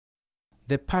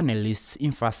The panelists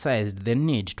emphasized the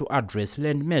need to address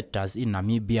land matters in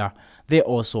Namibia. They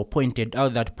also pointed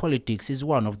out that politics is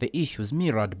one of the issues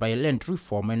mirrored by land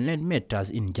reform and land matters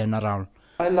in general.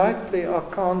 I like the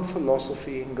Akan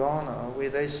philosophy in Ghana, where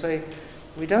they say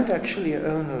we don't actually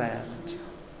own land.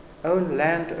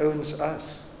 Land owns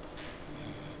us,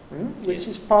 which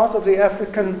is part of the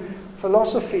African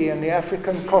philosophy and the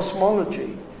African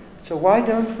cosmology. So why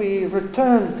don't we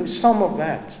return to some of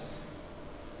that?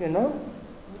 You know,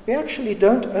 we actually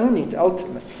don't own it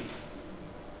ultimately.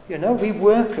 You know, we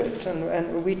work it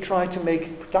and we try to make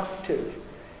it productive.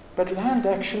 But land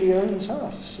actually owns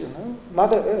us, you know.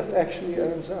 Mother Earth actually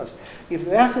owns us. If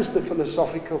that is the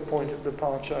philosophical point of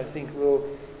departure, I think we'll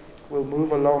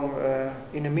move along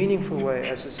in a meaningful way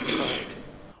as a society.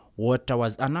 Water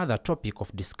was another topic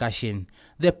of discussion.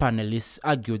 The panelists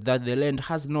argued that the land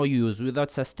has no use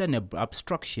without sustainable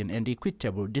abstraction and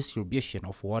equitable distribution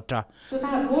of water.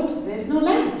 Without water, there's no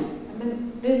land. I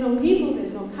mean, there's no people,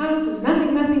 there's no cows, there's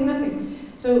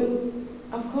nothing. So,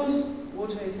 of course,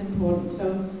 water is important.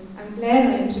 So I'm glad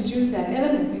I introduced that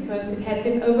element because it had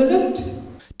been overlooked.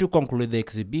 To conclude the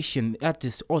exhibition, the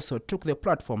artists also took the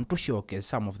platform to showcase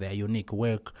some of their unique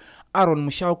work. Aaron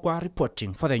Mushaukwa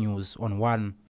reporting for the News on One.